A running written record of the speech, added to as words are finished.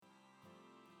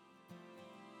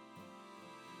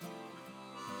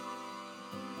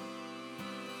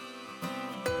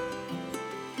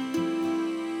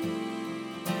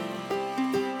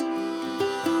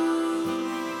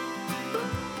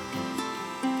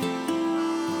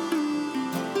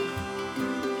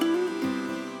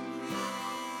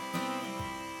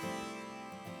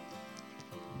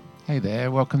Hey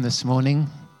there, welcome this morning.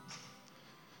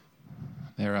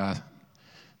 There are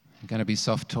going to be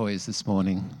soft toys this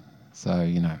morning, so,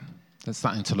 there's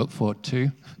something to look forward to.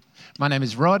 My name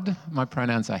is Rod. My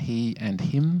pronouns are he and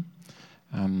him.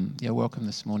 Welcome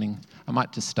this morning. I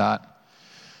might just start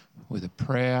with a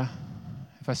prayer.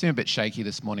 If I seem a bit shaky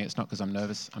this morning, it's not because I'm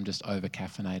nervous. I'm just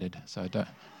over-caffeinated, so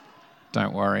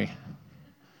don't worry.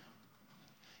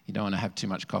 You don't want to have too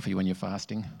much coffee when you're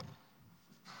fasting.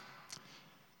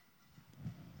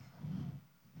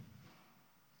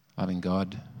 Loving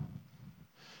God,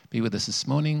 be with us this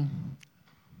morning.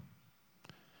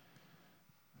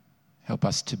 Help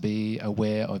us to be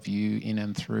aware of you in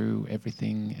and through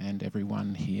everything and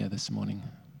everyone here this morning.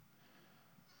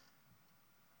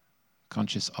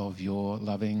 Conscious of your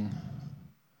loving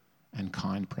and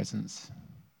kind presence.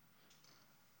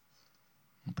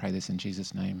 I pray this in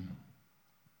Jesus' name.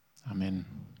 Amen.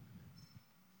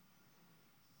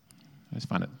 I just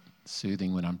find it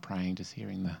soothing when I'm praying, just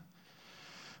hearing the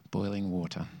boiling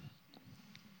water.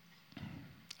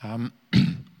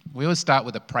 We always start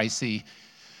with a précis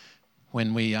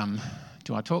when we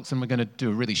do our talks, and we're going to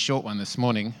do a really short one this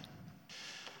morning.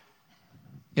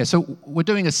 So we're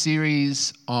doing a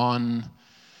series on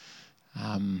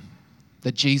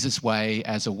the Jesus way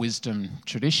as a wisdom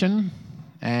tradition,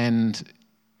 and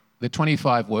the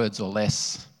 25 words or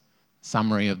less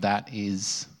summary of that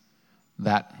is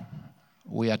that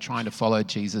we are trying to follow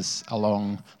Jesus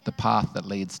along the path that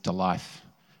leads to life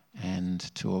and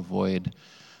to avoid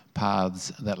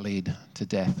paths that lead to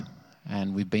death.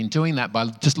 And we've been doing that by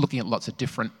just looking at lots of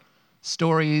different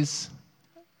stories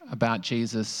about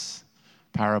Jesus,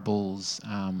 parables,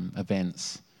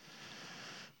 events.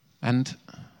 And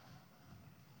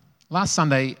last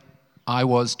Sunday, I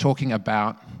was talking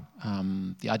about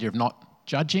the idea of not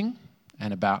judging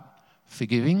and about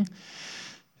forgiving.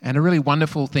 And a really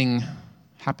wonderful thing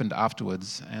happened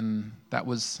afterwards, and that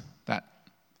was that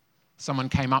someone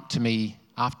came up to me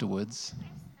afterwards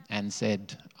and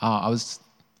said, I was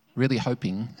really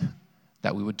hoping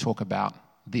that we would talk about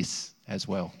this as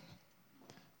well.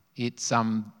 It's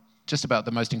just about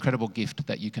the most incredible gift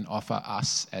that you can offer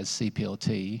us as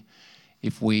CPLT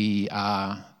if we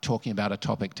are talking about a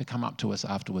topic, to come up to us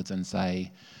afterwards and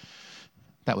say,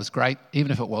 that was great.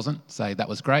 Even if it wasn't, say, that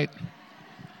was great.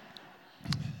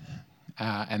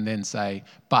 And then say,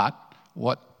 but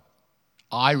what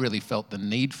I really felt the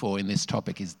need for in this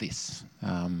topic is this.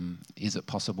 Is it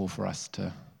possible for us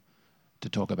to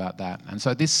talk about that? And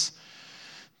so this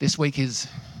week is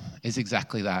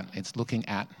exactly that. It's looking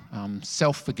at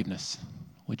self-forgiveness,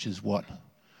 which is what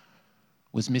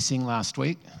was missing last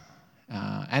week.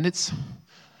 And it's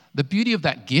the beauty of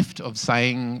that gift of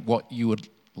saying what you would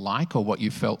like or what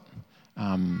you felt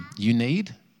you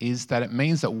need, is that it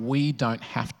means that we don't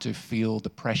have to feel the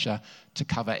pressure to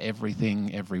cover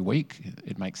everything every week.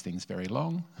 It makes things very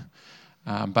long.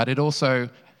 But it also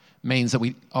means that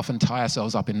we often tie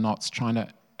ourselves up in knots trying to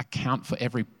account for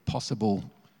every possible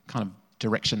kind of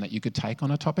direction that you could take on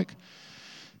a topic.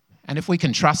 And if we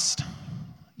can trust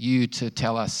you to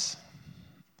tell us,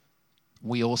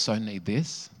 we also need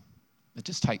this,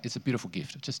 it's a beautiful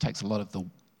gift. It just takes a lot of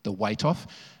the weight off.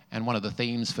 And one of the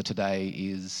themes for today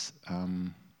is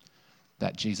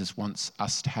that Jesus wants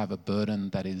us to have a burden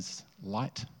that is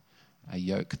light, a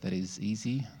yoke that is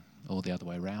easy, or the other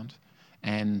way around.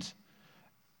 And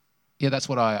that's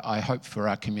what I hope for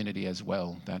our community as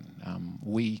well, that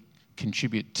we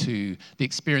contribute to the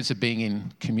experience of being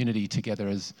in community together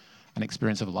as an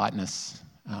experience of lightness,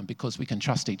 because we can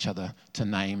trust each other to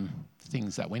name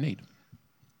things that we need.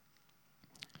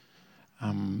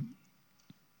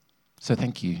 So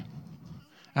thank you.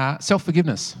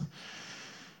 Self-forgiveness.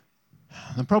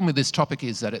 The problem with this topic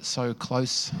is that it's so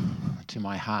close to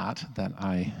my heart that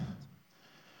I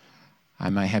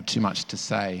may have too much to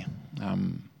say.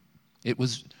 It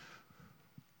was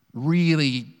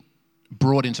really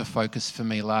brought into focus for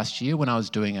me last year when I was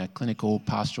doing a clinical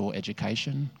pastoral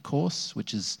education course,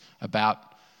 which is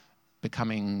about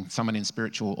becoming someone in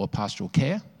spiritual or pastoral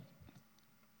care.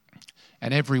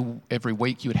 And every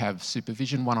week you would have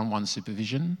supervision, one-on-one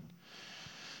supervision.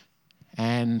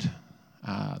 And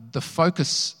the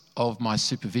focus of my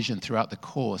supervision throughout the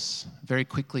course very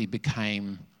quickly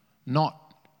became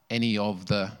not any of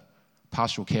the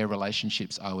pastoral care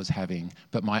relationships I was having,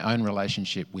 but my own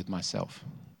relationship with myself.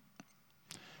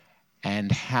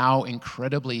 And how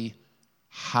incredibly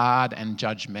hard and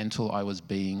judgmental I was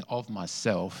being of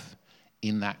myself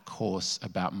in that course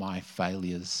about my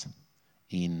failures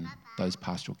in those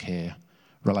pastoral care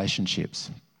relationships.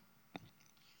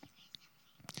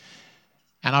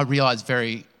 And I realized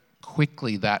very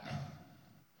quickly that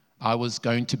I was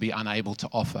going to be unable to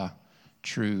offer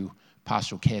true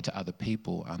pastoral care to other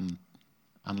people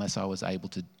unless I was able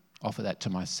to offer that to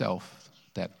myself,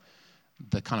 that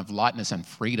the kind of lightness and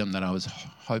freedom that I was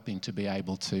hoping to be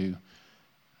able to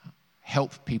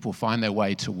help people find their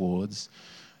way towards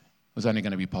was only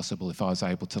going to be possible if I was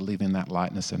able to live in that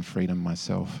lightness and freedom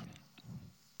myself.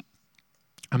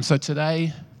 So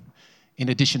today, in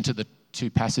addition to the two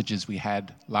passages we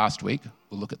had last week,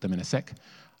 we'll look at them in a sec,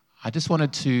 I just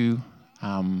wanted to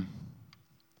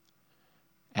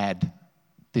add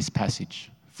this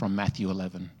passage from Matthew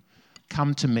 11.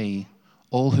 Come to me,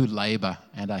 all who labour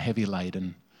and are heavy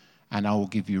laden, and I will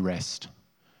give you rest.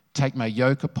 Take my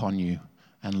yoke upon you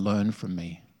and learn from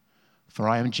me, for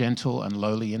I am gentle and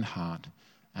lowly in heart,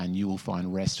 and you will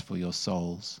find rest for your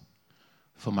souls.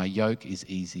 For my yoke is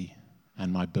easy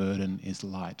and my burden is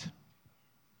light.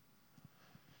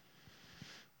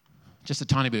 Just a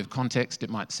tiny bit of context, it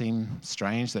might seem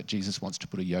strange that Jesus wants to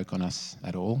put a yoke on us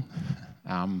at all.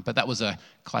 But that was a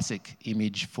classic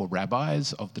image for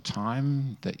rabbis of the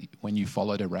time, that when you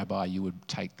followed a rabbi, you would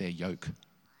take their yoke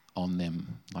on them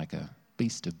like a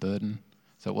beast of burden.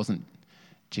 So it wasn't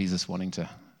Jesus wanting to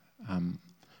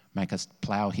make us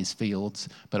plough his fields,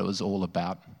 but it was all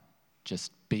about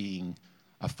just being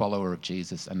a follower of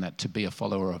Jesus, and that to be a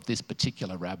follower of this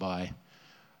particular rabbi,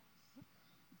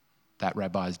 that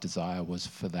rabbi's desire was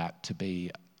for that to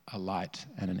be a light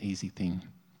and an easy thing.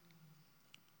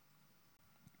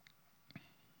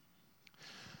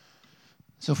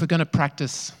 So if we're going to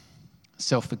practice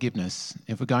self-forgiveness,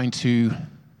 if we're going to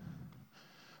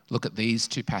look at these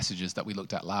two passages that we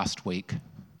looked at last week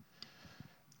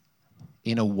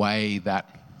in a way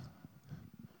that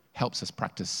helps us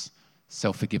practice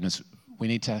self-forgiveness, we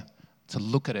need to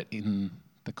look at it in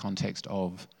the context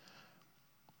of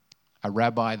a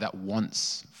rabbi that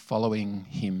wants following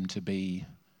him to be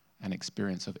an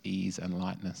experience of ease and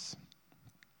lightness.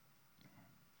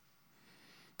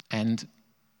 And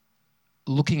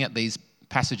looking at these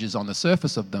passages on the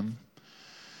surface of them,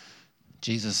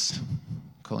 Jesus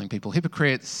calling people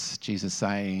hypocrites, Jesus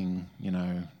saying,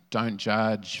 don't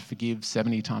judge, forgive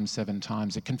 70 times, 7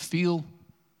 times. It can feel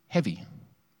heavy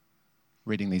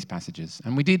reading these passages.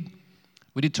 And we did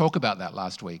talk about that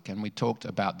last week, and we talked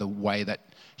about the way that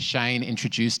Shane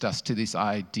introduced us to this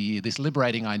idea, this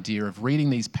liberating idea of reading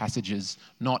these passages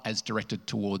not as directed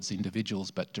towards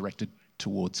individuals, but directed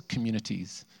towards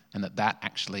communities, and that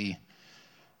actually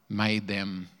made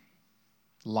them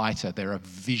lighter. They're a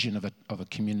vision of a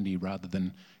community rather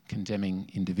than condemning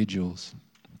individuals.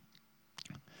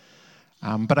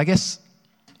 But I guess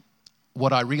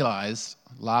what I realized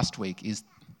last week is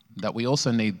that we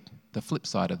also need the flip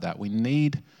side of that. We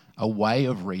need a way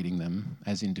of reading them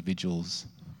as individuals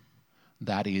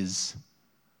that is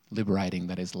liberating,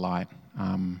 that is light.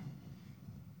 And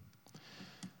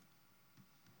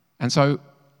so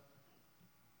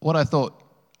what I thought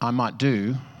I might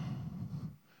do,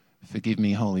 forgive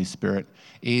me, Holy Spirit,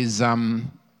 is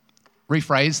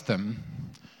rephrase them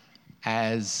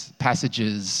as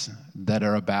passages that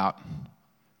are about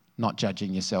not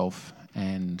judging yourself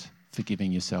and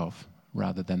forgiving yourself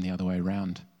rather than the other way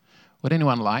around. Would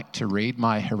anyone like to read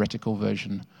my heretical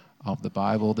version of the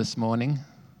Bible this morning?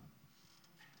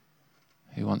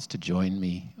 Who wants to join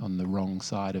me on the wrong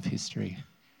side of history?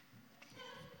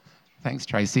 Thanks,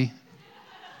 Tracy.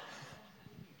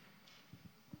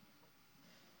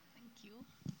 Thank you.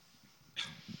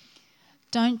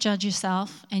 Don't judge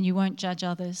yourself, and you won't judge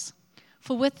others.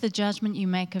 For with the judgment you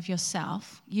make of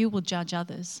yourself, you will judge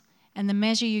others, and the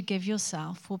measure you give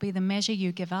yourself will be the measure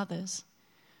you give others.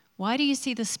 Why do you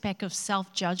see the speck of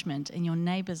self-judgment in your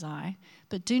neighbor's eye,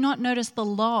 but do not notice the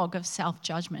log of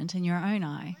self-judgment in your own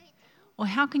eye? Or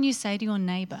how can you say to your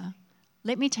neighbor,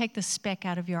 let me take the speck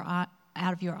out of your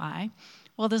eye,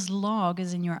 while this log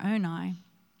is in your own eye?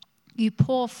 You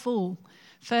poor fool,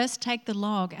 first take the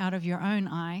log out of your own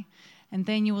eye, and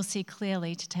then you will see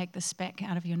clearly to take the speck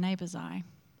out of your neighbor's eye.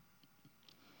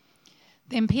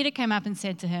 Then Peter came up and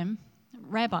said to him,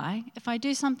 Rabbi, if I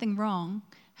do something wrong,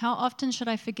 how often should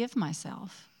I forgive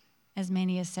myself? As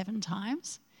many as 7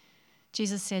 times?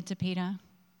 Jesus said to Peter,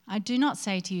 I do not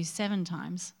say to you 7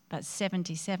 times, but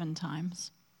 77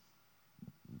 times.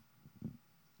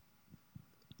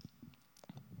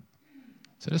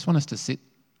 So I just want us to sit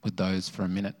with those for a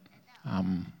minute.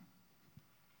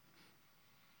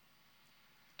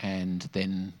 And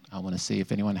then I want to see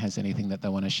if anyone has anything that they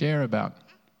want to share about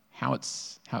how it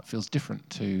feels different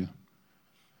to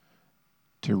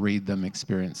read them,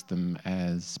 experience them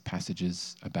as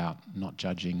passages about not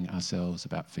judging ourselves,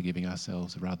 about forgiving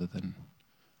ourselves, rather than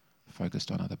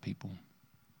focused on other people.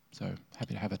 So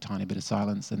happy to have a tiny bit of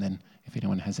silence, and then if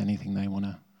anyone has anything they want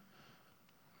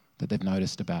that they've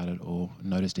noticed about it or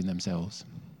noticed in themselves.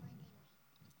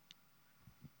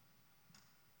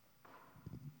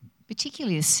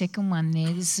 Particularly the second one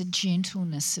there's a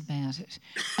gentleness about it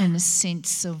and a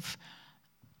sense of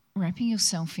wrapping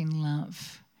yourself in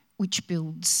love, which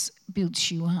builds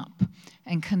you up.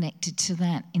 And connected to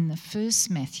that in the first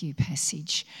Matthew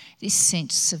passage, this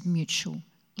sense of mutual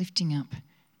lifting up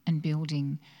and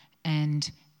building,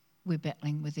 and we're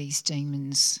battling with these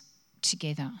demons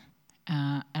together.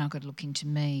 And I've got to look into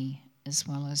me as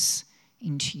well as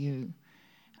into you.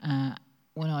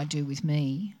 What I do with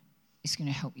me is going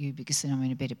to help you, because then I'm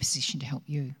in a better position to help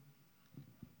you.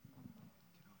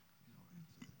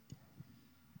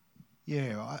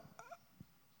 Yeah, I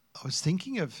was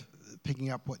thinking of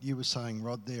picking up what you were saying,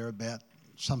 Rod, there about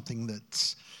something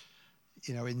that's,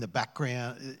 in the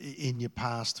background, in your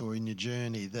past or in your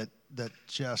journey that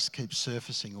just keeps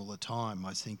surfacing all the time,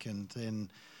 I think, and then,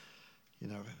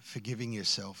 forgiving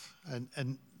yourself.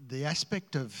 And the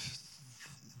aspect of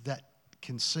that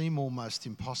can seem almost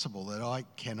impossible, that I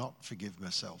cannot forgive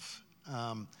myself.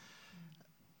 And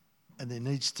there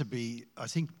needs to be, I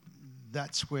think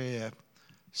that's where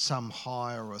some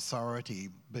higher authority,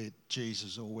 be it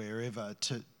Jesus or wherever,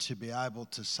 to be able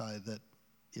to say that,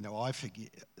 I forgive,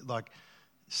 like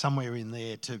somewhere in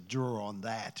there to draw on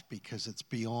that, because it's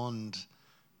beyond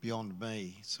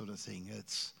me, sort of thing.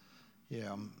 It's,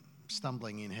 I'm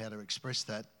stumbling in how to express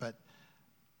that, but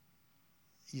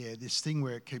this thing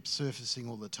where it keeps surfacing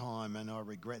all the time, and I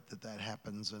regret that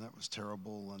happens, and it was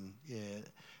terrible, and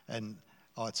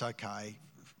it's okay,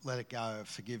 let it go,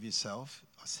 forgive yourself.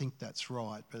 I think that's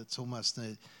right, but it's almost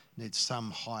needs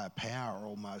some higher power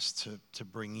almost to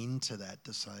bring into that,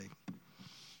 to say,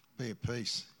 be at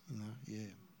peace,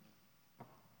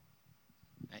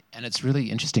 And it's really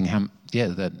interesting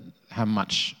how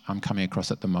much I'm coming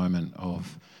across at the moment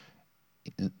of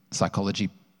psychology,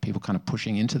 people kind of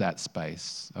pushing into that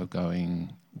space of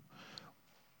going,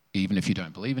 even if you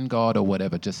don't believe in God or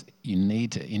whatever, just you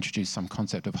need to introduce some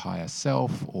concept of higher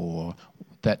self, or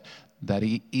that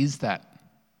is that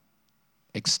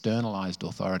externalized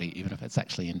authority, even if it's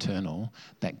actually internal,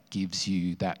 that gives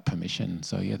you that permission.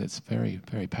 So that's very,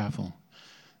 very powerful.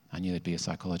 I knew there'd be a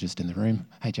psychologist in the room.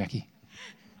 Hey, Jackie.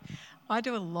 I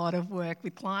do a lot of work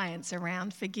with clients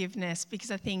around forgiveness,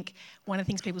 because I think one of the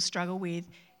things people struggle with,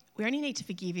 we only need to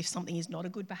forgive if something is not a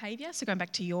good behaviour. So going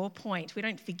back to your point, we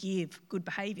don't forgive good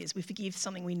behaviours. We forgive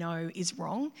something we know is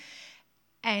wrong.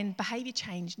 And behaviour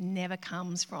change never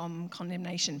comes from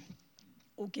condemnation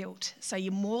or guilt. So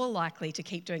you're more likely to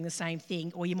keep doing the same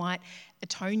thing, or you might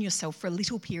atone yourself for a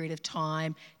little period of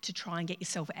time to try and get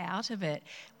yourself out of it.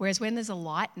 Whereas when there's a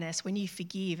lightness, when you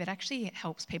forgive, it actually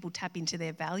helps people tap into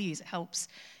their values. It helps,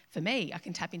 for me, I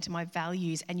can tap into my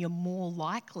values, and you're more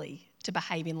likely to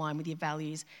behave in line with your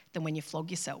values than when you flog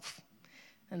yourself.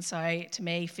 And so to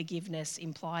me, forgiveness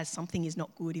implies something is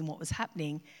not good in what was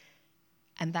happening,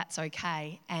 and that's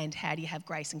okay. And how do you have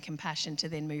grace and compassion to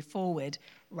then move forward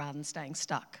rather than staying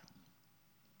stuck?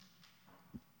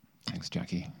 Thanks,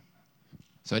 Jackie.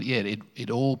 So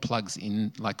it all plugs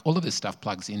in, like all of this stuff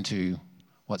plugs into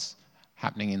what's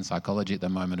happening in psychology at the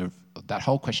moment, of that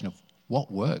whole question of what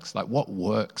works, like what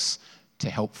works to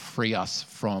help free us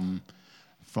from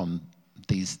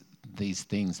these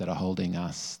things that are holding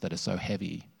us, that are so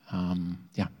heavy.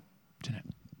 Jeanette.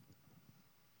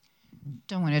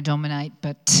 Don't want to dominate,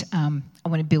 but I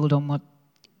want to build on what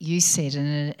you said,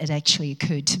 and it actually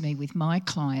occurred to me with my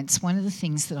clients. One of the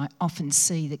things that I often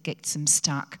see that gets them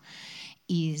stuck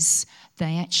is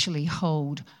they actually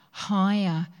hold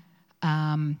higher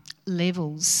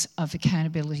levels of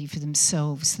accountability for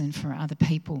themselves than for other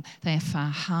people. They are far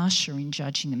harsher in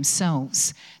judging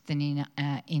themselves than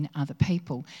in other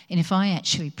people. And if I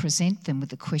actually present them with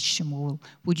the question, well,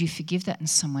 would you forgive that in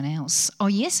someone else? Oh,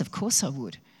 yes, of course I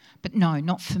would. But no,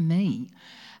 not for me.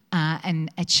 And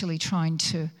actually trying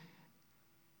to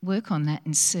work on that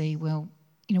and see, well,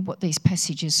 what these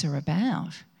passages are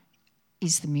about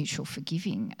is the mutual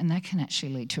forgiving, and that can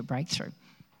actually lead to a breakthrough.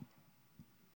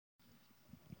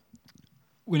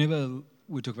 Whenever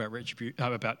we talk about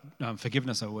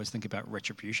forgiveness, I always think about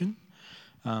retribution,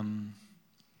 and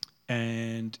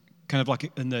kind of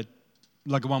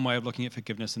like one way of looking at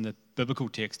forgiveness in the biblical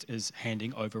text is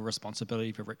handing over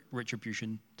responsibility for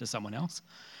retribution to someone else.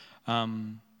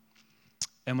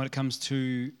 And when it comes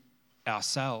to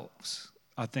ourselves,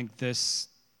 I think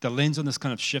the lens on this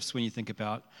kind of shifts when you think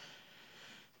about,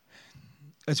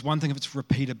 it's one thing if it's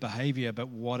repeated behaviour, but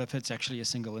what if it's actually a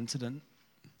single incident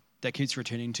that keeps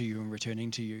returning to you and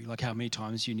returning to you? Like how many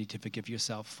times you need to forgive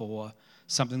yourself for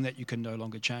something that you can no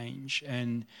longer change.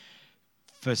 And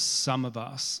for some of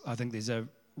us, I think there's a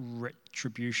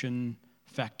retribution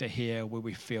factor here where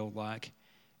we feel like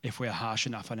if we're harsh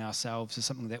enough on ourselves, it's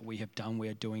something that we have done,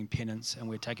 we're doing penance and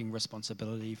we're taking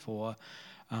responsibility for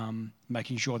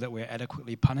making sure that we're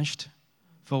adequately punished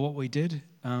for what we did.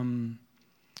 And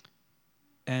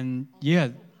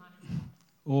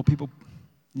or people,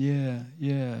 yeah.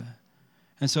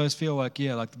 And so I just feel like,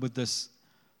 like with this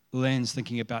lens,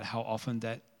 thinking about how often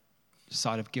that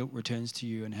side of guilt returns to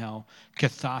you and how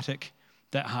cathartic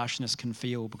that harshness can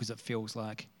feel, because it feels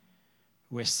like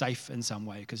we're safe in some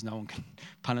way because no one can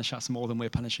punish us more than we're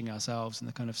punishing ourselves, and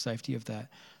the kind of safety of that.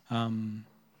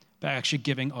 But actually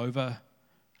giving over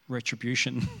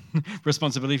retribution,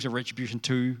 responsibility for retribution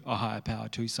to a higher power,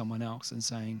 to someone else, and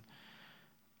saying,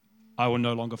 I will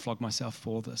no longer flog myself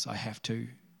for this. I have to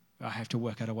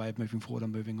work out a way of moving forward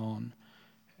and moving on.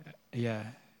 I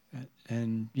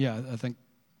think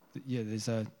there's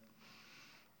a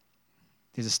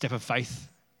step of faith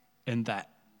in that.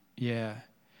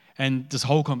 And this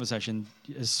whole conversation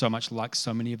is so much like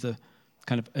so many of the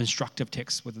kind of instructive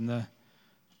texts within the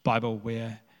Bible,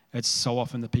 where it's so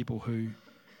often the people who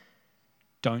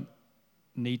don't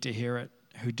need to hear it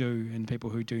who do, and people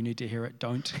who do need to hear it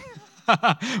don't.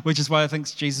 Which is why I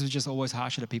think Jesus is just always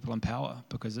harsher to people in power,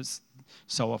 because it's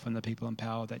so often the people in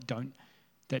power that don't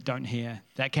hear,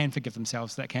 that can forgive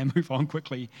themselves, that can move on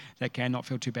quickly, that can not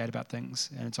feel too bad about things.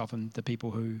 And it's often the people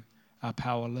who are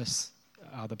powerless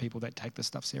are the people that take this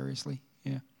stuff seriously.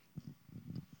 Yeah,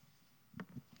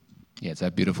 it's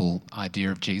that beautiful idea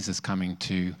of Jesus coming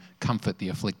to comfort the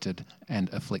afflicted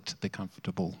and afflict the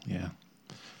comfortable. Yeah.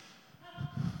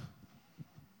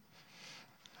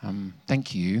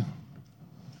 Thank you.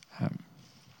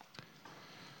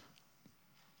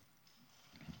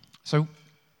 So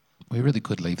we really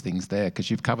could leave things there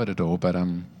because you've covered it all, but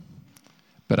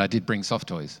I did bring soft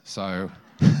toys. So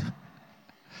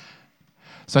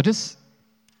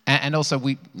and also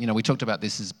we talked about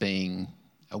this as being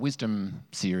a wisdom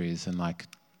series and like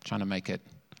trying to make it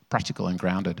practical and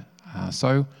grounded.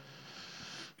 So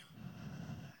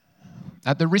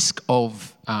at the risk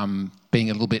of being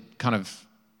a little bit kind of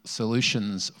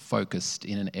solutions focused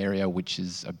in an area which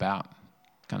is about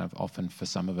kind of often for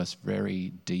some of us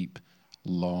very deep,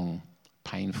 long,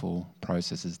 painful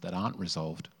processes that aren't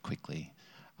resolved quickly,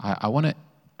 I want to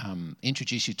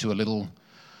introduce you to a little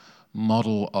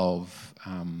model of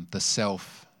the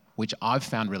self, which I've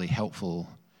found really helpful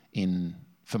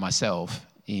for myself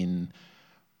in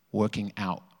working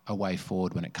out a way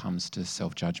forward when it comes to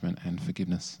self-judgment and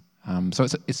forgiveness. So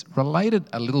it's related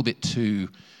a little bit to,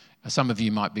 some of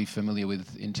you might be familiar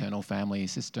with internal family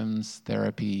systems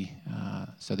therapy.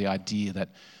 So the idea that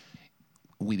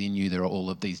within you there are all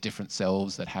of these different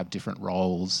selves that have different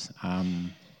roles.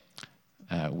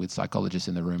 With psychologists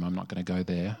in the room, I'm not going to go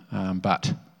there.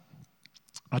 But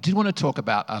I did want to talk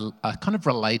about a kind of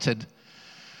related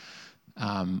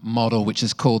model, which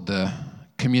is called the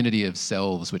community of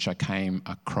selves, which I came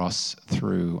across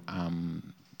through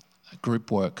the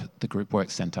Group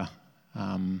Work Centre.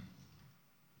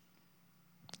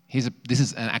 This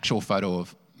is an actual photo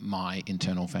of my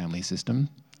internal family system.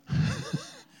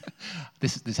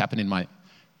 This happened in my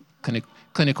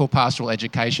clinical pastoral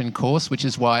education course, which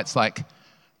is why it's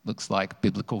looks like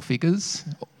biblical figures.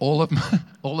 All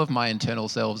of my internal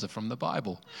selves are from the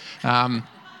Bible. Don't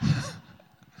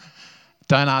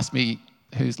ask me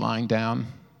who's lying down,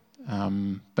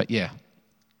 but yeah.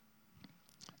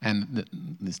 And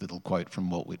this little quote from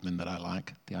Walt Whitman that I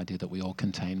like, the idea that we all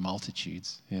contain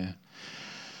multitudes. Yeah.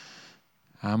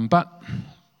 But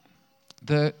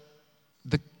the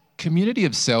community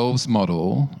of selves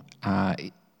model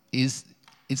it's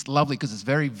lovely because it's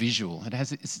very visual.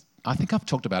 I think I've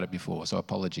talked about it before, so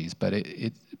apologies. But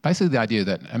it basically the idea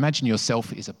that imagine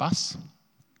yourself is a bus,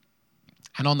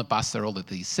 and on the bus there are all of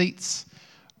these seats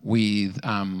with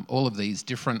all of these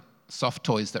different soft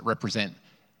toys that represent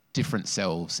different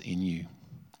selves in you.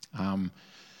 And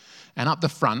up the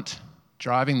front,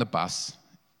 driving the bus,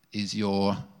 is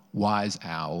your wise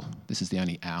owl. This is the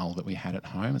only owl that we had at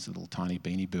home. It's a little tiny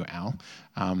Beanie Boo owl.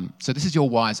 So this is your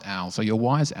wise owl. So your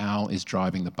wise owl is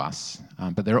driving the bus.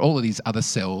 But there are all of these other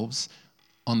selves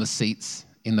on the seats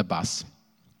in the bus.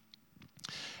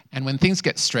 And when things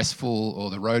get stressful or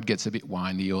the road gets a bit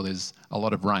windy or there's a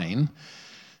lot of rain,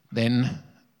 then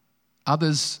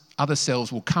other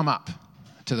selves will come up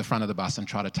to the front of the bus and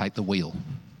try to take the wheel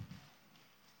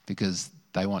because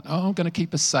they want, I'm going to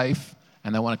keep us safe,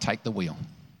 and they want to take the wheel.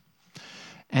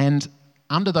 And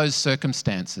under those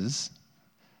circumstances,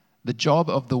 the job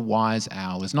of the wise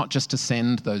owl is not just to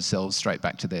send those selves straight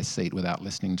back to their seat without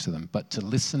listening to them, but to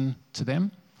listen to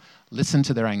them, listen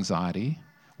to their anxiety,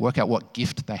 work out what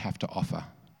gift they have to offer.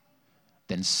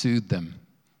 then soothe them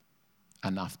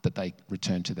enough that they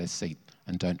return to their seat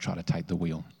and don't try to take the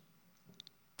wheel.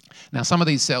 Now, some of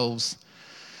these selves,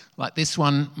 like this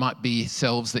one, might be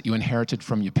selves that you inherited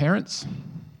from your parents.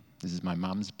 This is my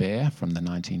mum's bear from the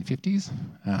 1950s.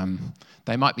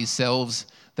 They might be selves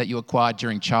that you acquired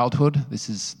during childhood. This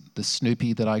is the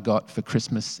Snoopy that I got for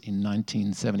Christmas in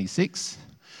 1976.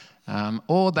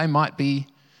 Or they might be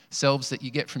selves that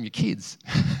you get from your kids,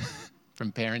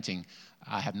 from parenting.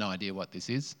 I have no idea what this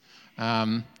is.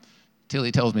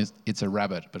 Tilly tells me it's a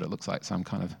rabbit, but it looks like some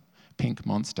kind of pink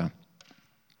monster.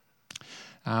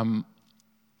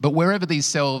 But wherever these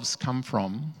selves come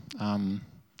from,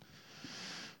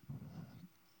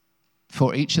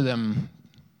 for each of them,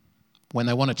 when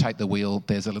they want to take the wheel,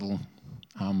 there's a little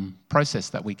process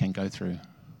that we can go through.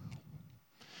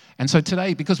 And so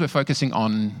today, because we're focusing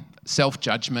on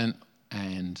self-judgment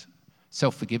and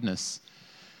self-forgiveness,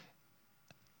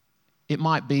 it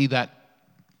might be that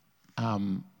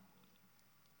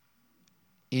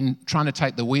in trying to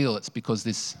take the wheel, it's because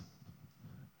this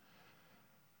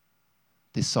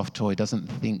soft toy doesn't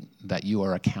think that you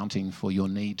are accounting for your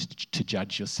need to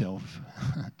judge yourself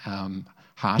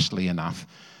harshly enough.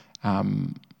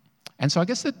 And so I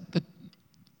guess the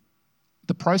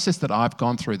process that I've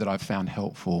gone through that I've found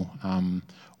helpful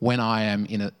when I am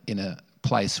in a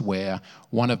place where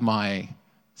one of my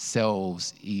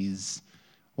selves is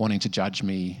wanting to judge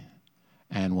me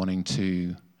and wanting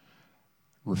to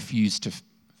refuse to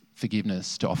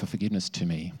offer forgiveness to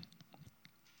me,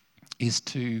 is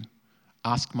to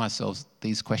ask myself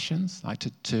these questions, like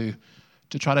to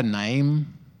try to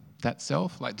name that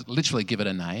self, like literally give it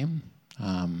a name.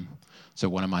 So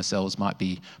one of my selves might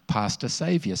be pastor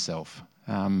saviour self.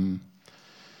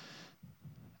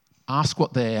 Ask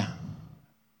what they're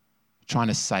trying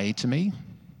to say to me,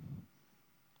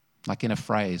 like in a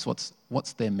phrase.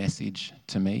 What's their message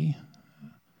to me?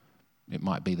 It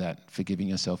might be that forgiving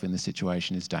yourself in this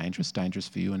situation is dangerous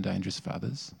for you and dangerous for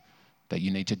others, that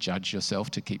you need to judge yourself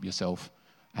to keep yourself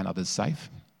and others safe.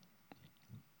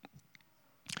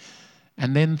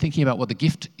 And then thinking about what the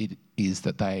gift it is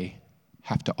that they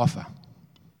have to offer.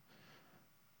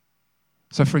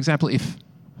 So, for example, if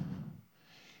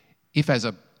as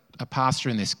a pastor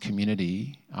in this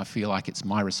community, I feel like it's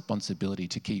my responsibility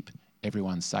to keep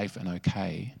everyone safe and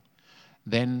okay,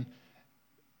 then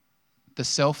the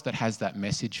self that has that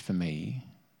message for me,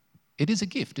 it is a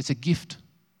gift. It's a gift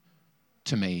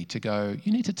to me to go,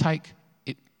 you need to take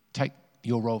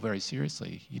your role very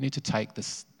seriously. You need to take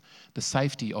the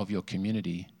safety of your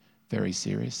community very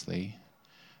seriously,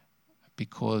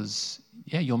 because,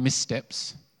 your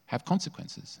missteps have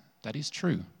consequences. That is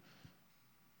true.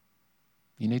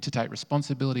 You need to take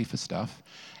responsibility for stuff,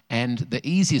 and the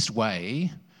easiest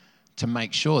way to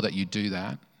make sure that you do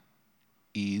that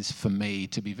is for me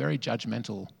to be very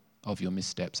judgmental of your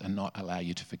missteps and not allow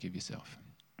you to forgive yourself.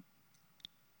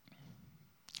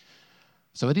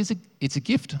 So it's a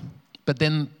gift, but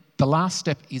then the last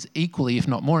step is equally, if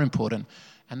not more important,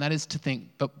 and that is to think,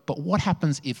 but what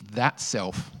happens if that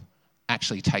self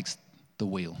actually takes the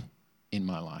wheel in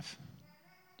my life?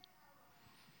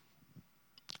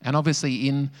 And obviously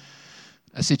in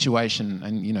a situation,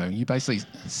 and you basically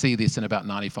see this in about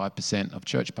 95% of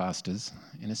church pastors,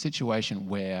 in a situation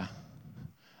where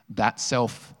that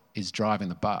self is driving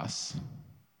the bus,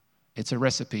 it's a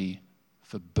recipe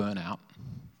for burnout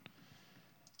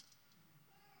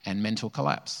and mental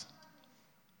collapse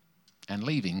and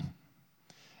leaving.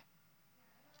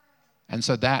 And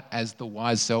so that, as the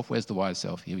wise self, where's the wise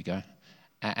self? Here we go.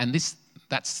 And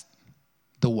that's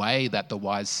the way that the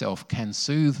wise self can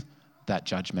soothe that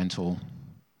judgmental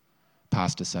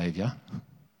pastor saviour,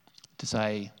 to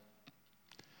say,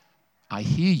 I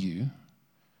hear you,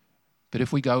 but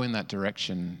if we go in that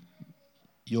direction,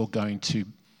 you're going to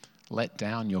let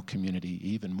down your community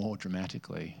even more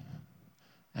dramatically.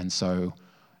 And so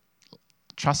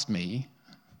trust me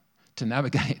to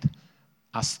navigate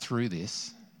us through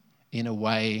this in a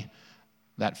way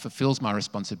that fulfills my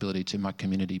responsibility to my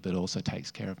community, but also takes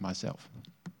care of myself.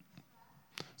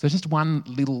 So just one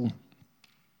little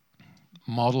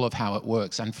model of how it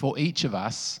works. And for each of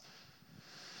us,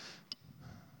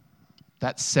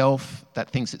 that self that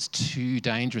thinks it's too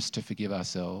dangerous to forgive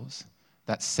ourselves,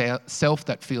 that self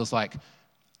that feels like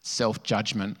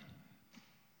self-judgment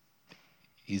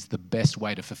is the best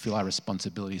way to fulfill our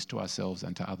responsibilities to ourselves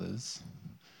and to others,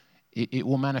 it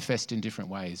will manifest in different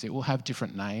ways. It will have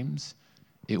different names.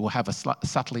 It will have a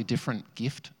subtly different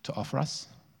gift to offer us,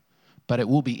 but it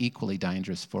will be equally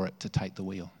dangerous for it to take the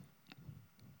wheel.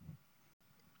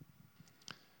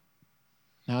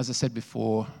 Now, as I said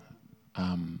before,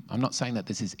 I'm not saying that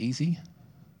this is easy.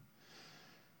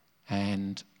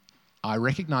 And I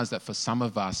recognize that for some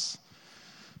of us,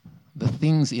 the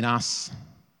things in us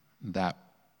that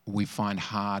we find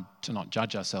hard to not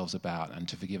judge ourselves about and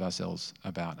to forgive ourselves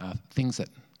about are things that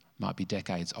might be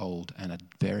decades old and are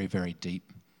very, very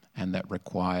deep, and that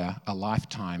require a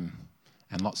lifetime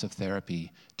and lots of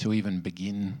therapy to even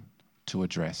begin to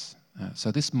address.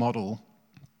 So this model,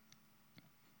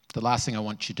 the last thing I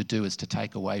want you to do is to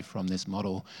take away from this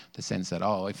model the sense that,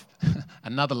 if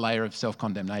another layer of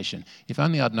self-condemnation. If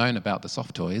only I'd known about the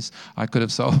soft toys, I could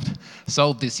have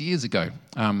solved this years ago.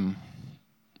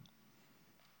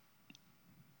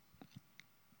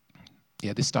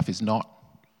 This stuff is not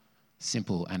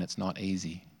simple and it's not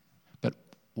easy. But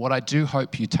what I do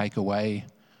hope you take away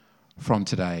from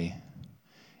today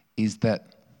is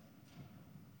that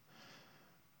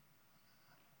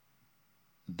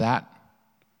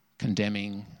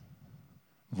condemning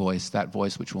voice, that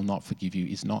voice which will not forgive you,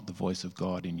 is not the voice of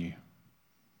God in you.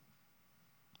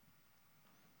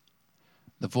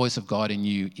 The voice of God in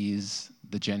you is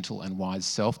the gentle and wise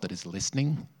self that is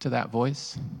listening to that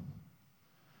voice,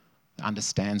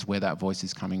 understands where that voice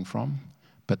is coming from,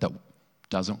 but that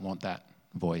doesn't want that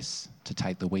voice to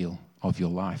take the wheel of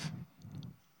your life.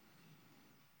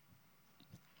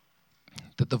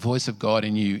 That the voice of God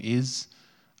in you is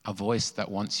a voice that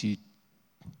wants you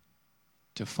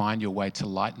to find your way to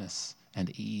lightness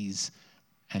and ease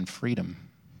and freedom.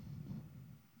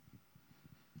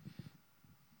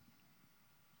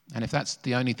 And if that's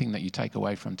the only thing that you take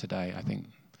away from today, I think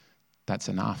that's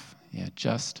enough.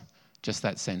 Just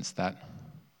that sense that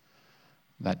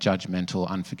judgmental,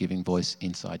 unforgiving voice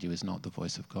inside you is not the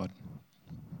voice of God.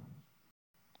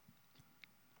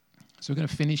 So we're going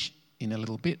to finish in a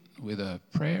little bit with a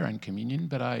prayer and communion,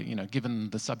 but given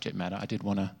the subject matter, I did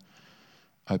want to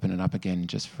open it up again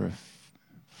just for a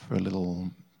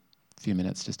few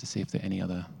minutes, just to see if there are any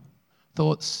other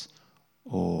thoughts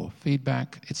or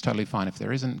feedback. It's totally fine if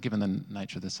there isn't. Given the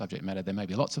nature of the subject matter, there may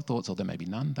be lots of thoughts or there may be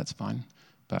none. That's fine.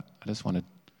 But I just wanted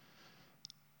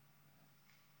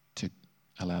to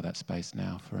allow that space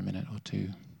now for a minute or two.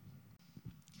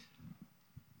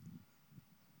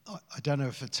 I don't know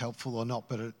if it's helpful or not,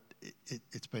 but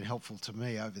it's been helpful to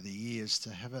me over the years to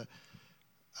have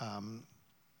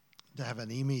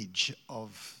an image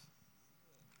of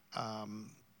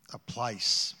a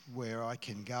place where I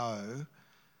can go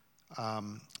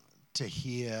to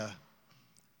hear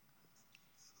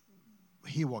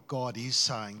what God is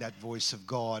saying, that voice of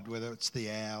God, whether it's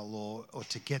the owl or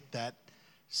to get that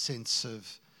sense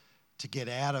of, to get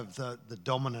out of the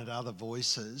dominant other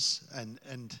voices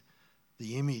and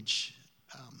the image.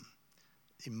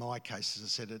 In my case, as I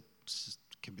said, it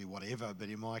can be whatever, but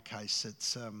in my case,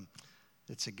 it's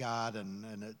a garden,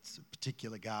 and it's a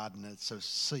particular garden. It's a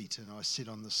seat, and I sit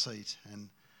on the seat and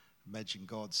imagine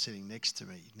God sitting next to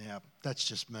me. Now, that's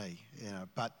just me,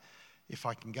 but if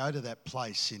I can go to that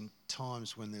place in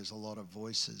times when there's a lot of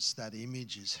voices, that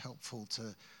image is helpful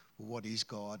to what is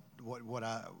God, what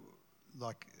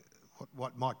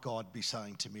might God be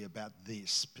saying to me about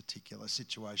this particular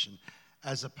situation,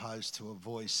 as opposed to a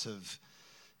voice of,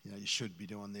 you should be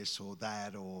doing this or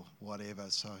that or whatever.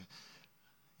 So,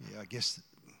 I guess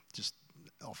just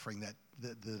offering that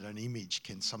an image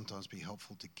can sometimes be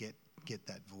helpful to get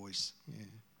that voice.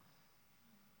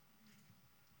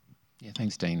 Yeah,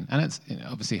 thanks, Dean. And it's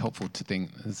obviously helpful to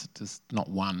think there's just not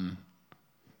one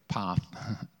path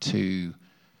to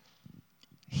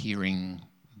hearing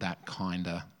that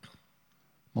kinder,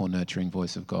 more nurturing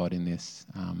voice of God in this.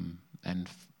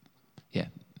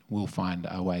 We'll find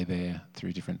our way there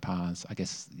through different paths. I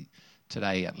guess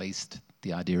today, at least,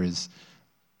 the idea is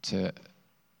to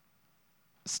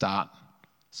start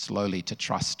slowly to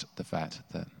trust the fact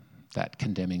that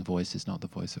condemning voice is not the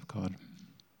voice of God.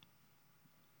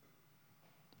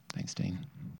 Thanks, Dean.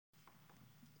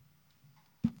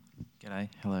 G'day.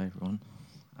 Hello, everyone.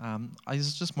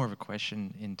 It's just more of a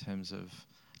question in terms of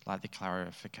the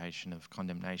clarification of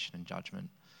condemnation and judgment,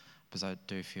 because I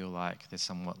do feel like they're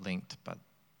somewhat linked, but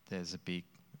there's a big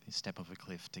step of a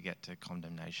cliff to get to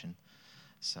condemnation.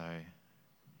 So,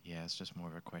 it's just more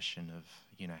of a question of,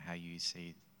 how you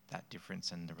see that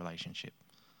difference and the relationship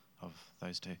of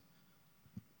those two.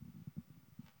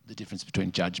 The difference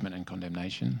between judgment and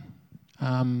condemnation?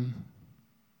 Be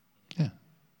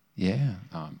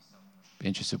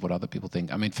interested what other people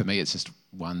think. I mean, for me, it's just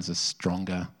one's a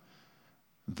stronger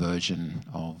version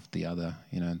of the other.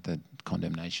 The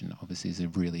condemnation obviously is a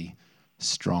really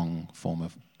strong form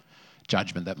of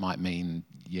judgment that might mean,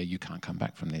 you can't come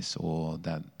back from this, or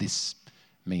that this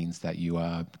means that you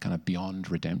are kind of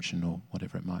beyond redemption, or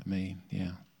whatever it might mean.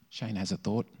 Yeah. Shane has a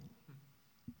thought.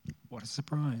 What a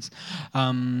surprise.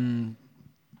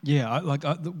 Yeah,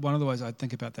 one of the ways I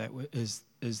think about that is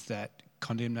that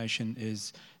condemnation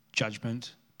is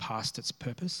judgment past its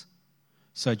purpose.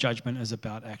 So judgment is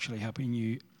about actually helping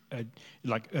you, a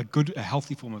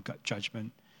healthy form of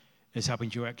judgment is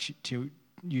helping you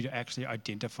to actually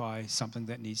identify something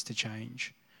that needs to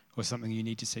change or something you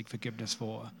need to seek forgiveness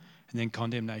for. And then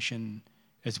condemnation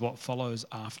is what follows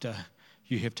after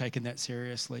you have taken that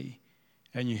seriously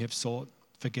and you have sought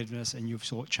forgiveness and you've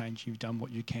sought change, you've done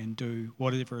what you can do,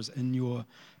 whatever is in your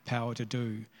power to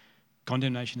do.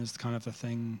 Condemnation is kind of the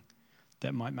thing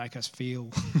that might make us feel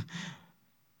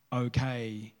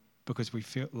okay because we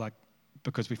feel like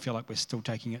we're still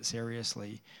taking it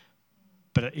seriously,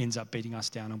 but it ends up beating us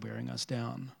down and wearing us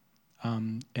down.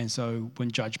 And so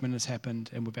when judgment has happened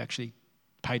and we've actually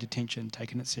paid attention,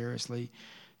 taken it seriously,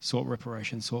 sought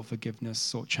reparation, sought forgiveness,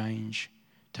 sought change,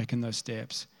 taken those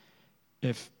steps,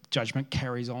 if judgment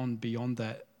carries on beyond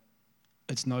that,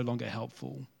 it's no longer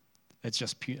helpful. It's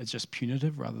just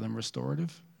punitive rather than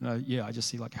restorative. I just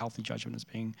see like healthy judgment as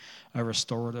being a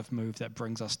restorative move that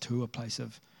brings us to a place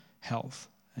of health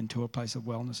and to a place of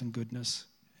wellness and goodness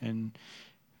and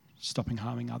stopping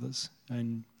harming others.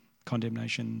 And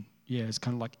condemnation, is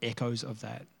kind of like echoes of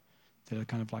that are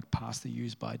kind of like past the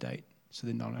use by date. So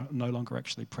they're no longer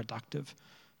actually productive,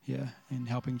 in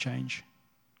helping change.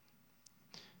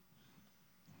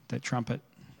 That trumpet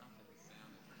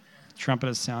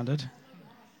has sounded.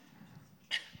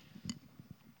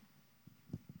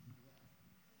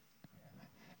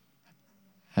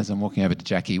 As I'm walking over to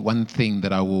Jackie, one thing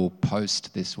that I will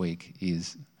post this week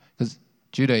is, because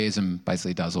Judaism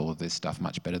basically does all of this stuff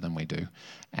much better than we do,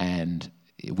 and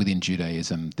within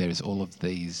Judaism there's all of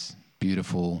these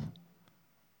beautiful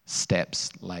steps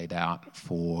laid out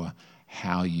for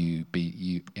how you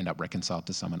end up reconciled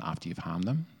to someone after you've harmed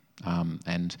them.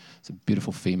 And it's a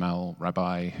beautiful female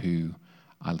rabbi who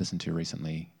I listened to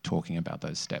recently talking about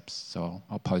those steps. So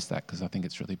I'll post that because I think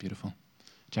it's really beautiful.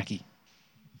 Jackie?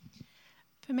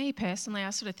 For me personally, I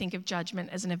sort of think of judgment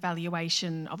as an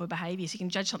evaluation of a behaviour. So you can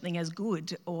judge something as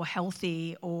good or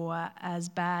healthy or as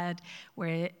bad,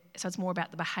 so it's more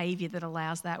about the behaviour that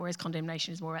allows that, whereas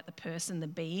condemnation is more about the person, the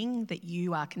being, that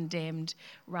you are condemned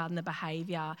rather than the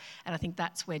behaviour. And I think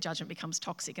that's where judgment becomes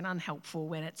toxic and unhelpful,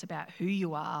 when it's about who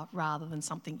you are rather than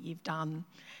something you've done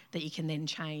that you can then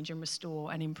change and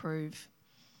restore and improve.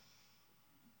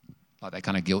 Like that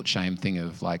kind of guilt shame thing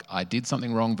of like, I did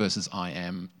something wrong versus I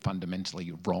am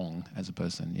fundamentally wrong as a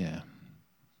person. Yeah.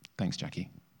 Thanks, Jackie.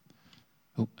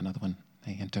 Oh, another one.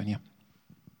 Hey, Antonia.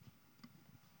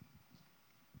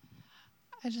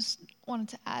 I just wanted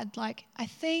to add, I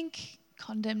think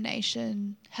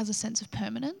condemnation has a sense of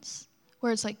permanence,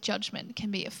 whereas judgment can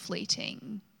be a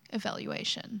fleeting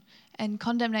evaluation. And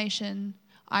condemnation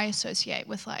I associate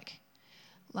with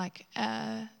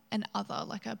an other,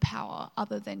 a power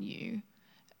other than you,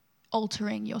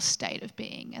 altering your state of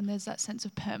being. And there's that sense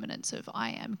of permanence of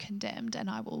I am condemned and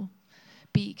I will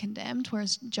be condemned,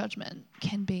 whereas judgment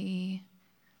can be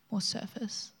more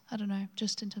surface. I don't know,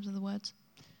 just in terms of the words.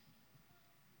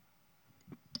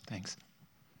 Thanks.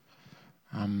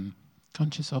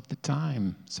 Conscious of the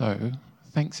time. So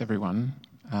thanks, everyone.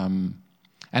 And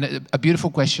a beautiful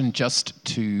question just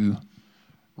to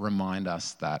remind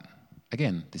us that,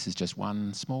 again, this is just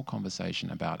one small conversation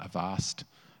about a vast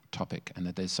topic and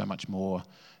that there's so much more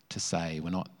to say.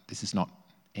 This is not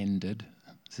ended.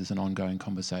 This is an ongoing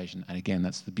conversation. And again,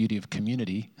 that's the beauty of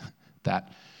community,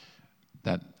 that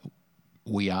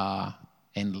we are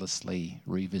endlessly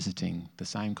revisiting the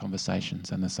same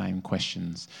conversations and the same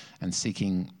questions and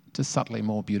seeking just subtly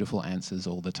more beautiful answers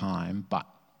all the time. But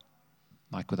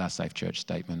like with our Safe Church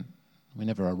statement, we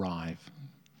never arrive.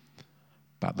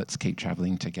 But let's keep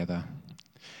traveling together.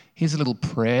 Here's a little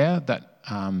prayer that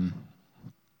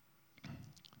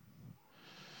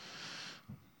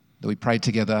we prayed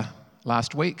together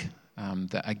last week.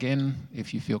 That again,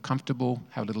 if you feel comfortable,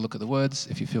 have a little look at the words.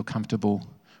 If you feel comfortable,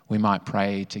 we might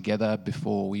pray together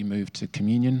before we move to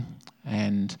communion.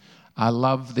 And I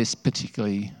love this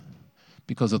particularly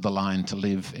because of the line, to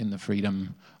live in the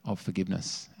freedom of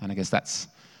forgiveness. And I guess that's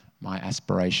my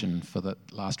aspiration for the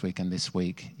last week and this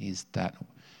week, is that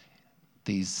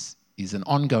this is an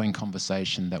ongoing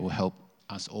conversation that will help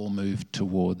us all move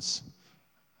towards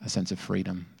a sense of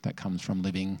freedom that comes from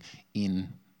living in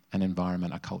an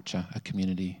environment, a culture, a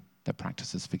community that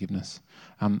practices forgiveness.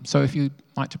 So if you'd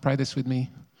like to pray this with me,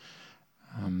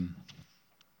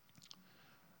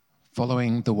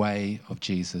 following the way of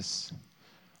Jesus,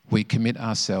 we commit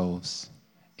ourselves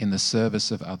in the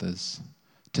service of others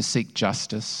to seek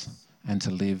justice and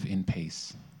to live in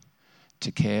peace,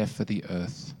 to care for the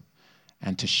earth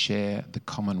and to share the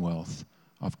commonwealth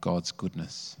of God's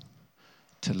goodness,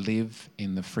 to live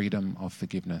in the freedom of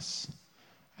forgiveness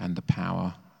and the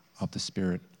power of the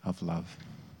Spirit of love.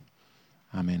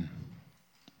 Amen.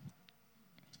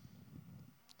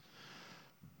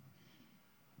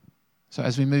 So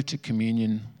as we move to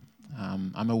communion,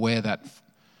 I'm aware that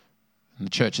in the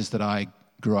churches that I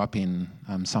grew up in,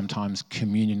 sometimes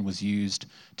communion was used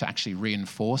to actually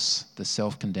reinforce the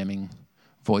self-condemning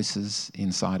voices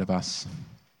inside of us,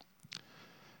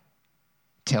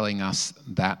 telling us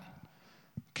that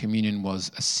communion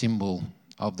was a symbol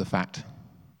of the fact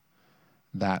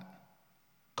that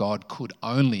God could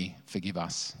only forgive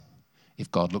us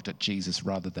if God looked at Jesus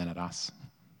rather than at us.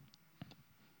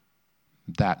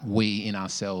 That we in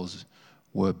ourselves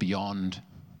were beyond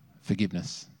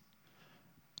forgiveness,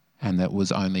 and that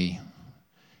was only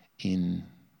in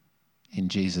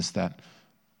Jesus that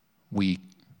we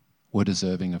were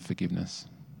deserving of forgiveness.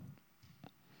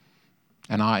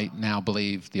 And I now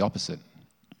believe the opposite.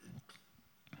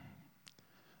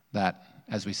 That,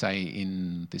 as we say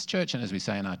in this church and as we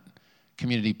say in our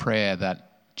community prayer,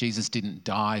 that Jesus didn't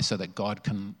die so that God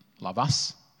can love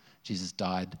us. Jesus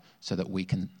died so that we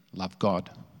can love God.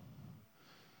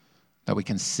 That we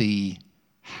can see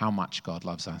how much God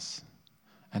loves us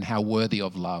and how worthy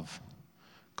of love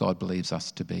God believes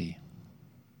us to be.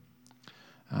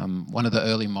 One of the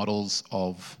early models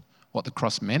of what the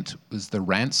cross meant was the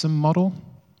ransom model.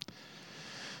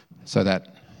 So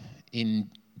that in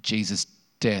Jesus'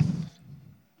 death,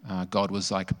 God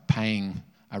was like paying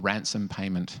a ransom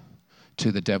payment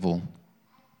to the devil.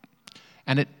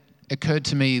 And it occurred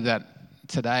to me that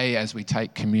today, as we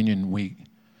take communion, we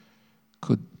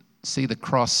could see the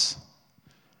cross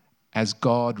as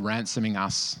God ransoming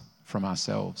us from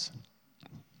ourselves.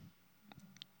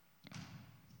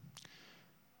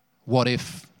 What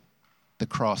if the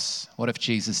cross, what if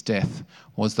Jesus' death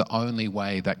was the only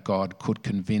way that God could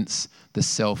convince the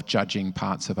self-judging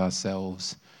parts of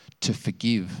ourselves to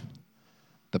forgive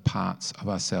the parts of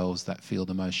ourselves that feel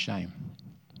the most shame?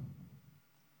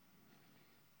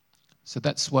 So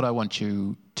that's what I want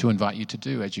to invite you to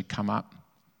do as you come up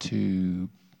to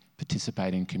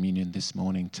participate in communion this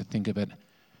morning, to think of it,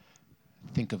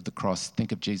 think of the cross,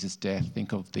 think of Jesus' death,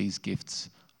 think of these gifts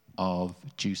of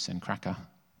juice and cracker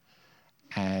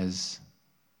as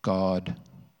God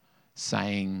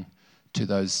saying to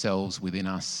those selves within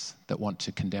us that want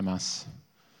to condemn us,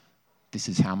 this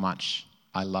is how much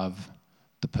I love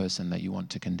the person that you want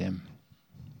to condemn.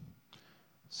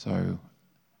 So,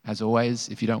 as always,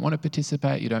 if you don't want to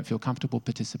participate, you don't feel comfortable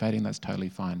participating, that's totally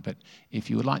fine. But if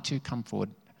you would like to, come forward,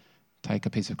 take a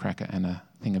piece of cracker and a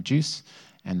thing of juice,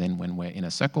 and then when we're in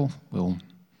a circle, we'll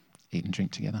eat and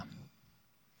drink together.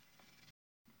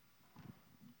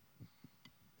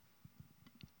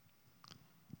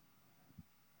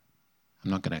 I'm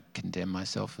not going to condemn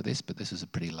myself for this, but this is a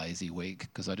pretty lazy week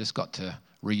because I just got to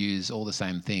reuse all the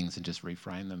same things and just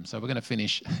reframe them. So we're going to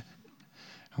finish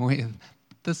with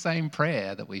the same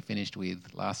prayer that we finished with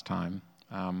last time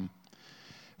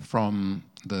from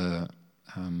the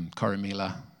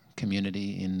Coromila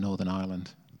community in Northern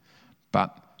Ireland.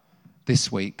 But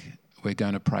this week, we're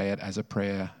going to pray it as a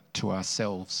prayer to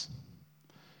ourselves.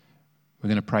 We're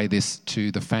going to pray this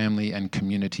to the family and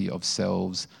community of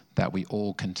selves that we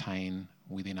all contain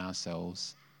within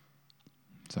ourselves.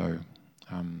 So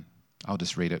I'll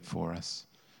just read it for us.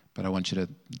 But I want you to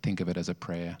think of it as a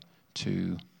prayer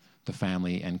to the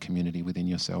family and community within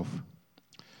yourself.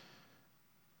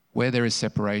 Where there is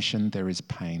separation, there is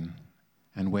pain.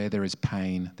 And where there is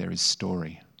pain, there is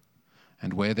story.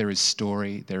 And where there is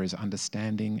story, there is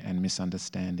understanding and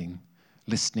misunderstanding,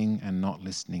 listening and not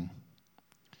listening.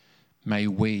 May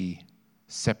we,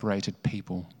 separated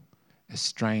people,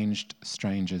 estranged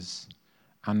strangers,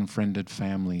 unfriended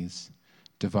families,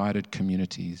 divided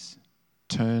communities,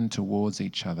 turn towards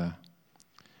each other,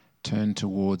 turn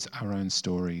towards our own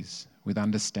stories, with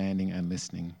understanding and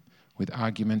listening, with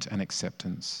argument and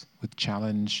acceptance, with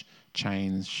challenge,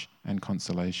 change, and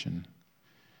consolation.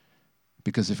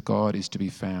 Because if God is to be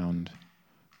found,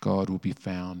 God will be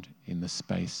found in the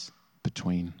space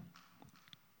between.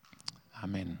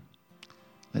 Amen.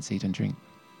 Let's eat and drink.